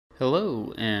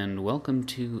Hello, and welcome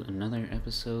to another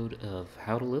episode of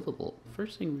How to Livable.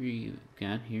 First thing we've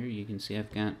got here, you can see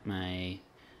I've got my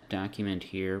document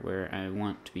here where I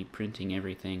want to be printing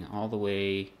everything all the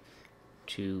way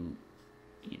to,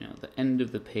 the end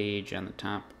of the page on the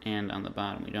top and on the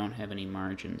bottom. We don't have any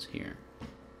margins here.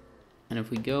 And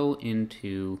if we go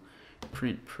into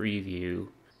print preview,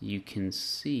 you can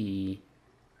see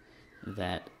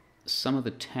that some of the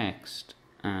text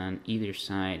on either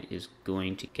side is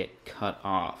going to get cut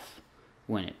off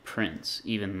when it prints,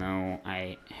 even though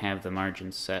I have the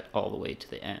margins set all the way to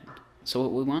the end. So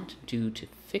what we want to do to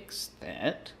fix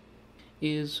that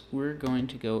is we're going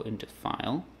to go into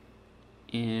File,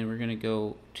 and we're going to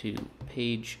go to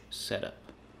Page Setup.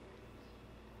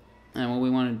 And what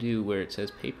we want to do where it says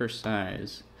Paper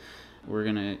Size, we're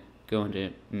going to go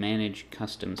into Manage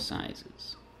Custom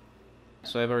Sizes.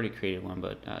 So I've already created one,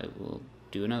 but I will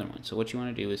do another one. So what you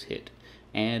want to do is hit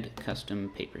Add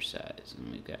Custom Paper Size,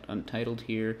 and we've got Untitled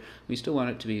here. We still want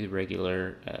it to be the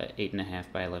regular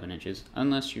 8.5 by 11 inches,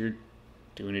 unless you're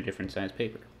doing a different size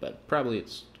paper, but probably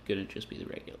it's going to just be the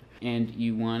regular. And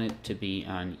you want it to be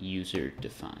on User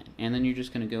Define. And then you're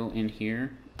just going to go in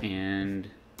here and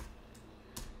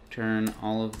turn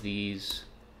all of these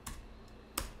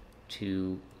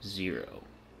to 0.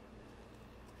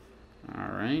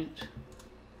 Alright.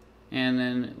 And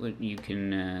then you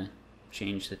can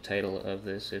change the title of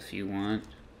this if you want.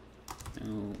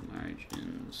 No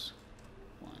margins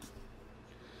 1.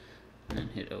 And then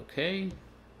hit OK.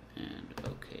 And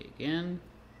OK again.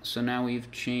 So now we've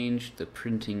changed the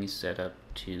printing setup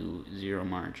to 0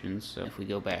 margins. So if we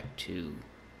go back to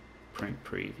print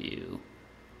preview,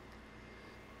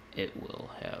 it will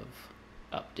have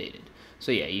updated.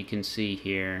 So yeah, you can see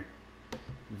here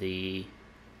the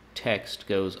text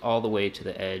goes all the way to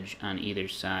the edge on either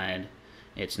side.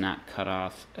 It's not cut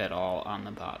off at all on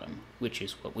the bottom, which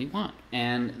is what we want.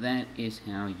 And that is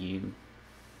how you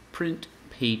print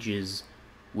pages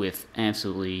with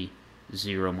absolutely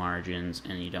 0 margins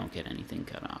and you don't get anything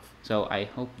cut off. So I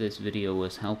hope this video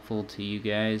was helpful to you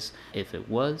guys. If it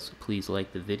was, please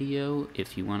like the video.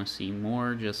 If you want to see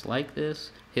more just like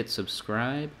this, hit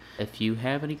subscribe. If you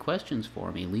have any questions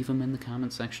for me, leave them in the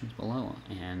comment sections below,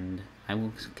 and I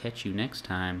will catch you next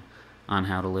time on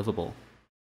How to Livable.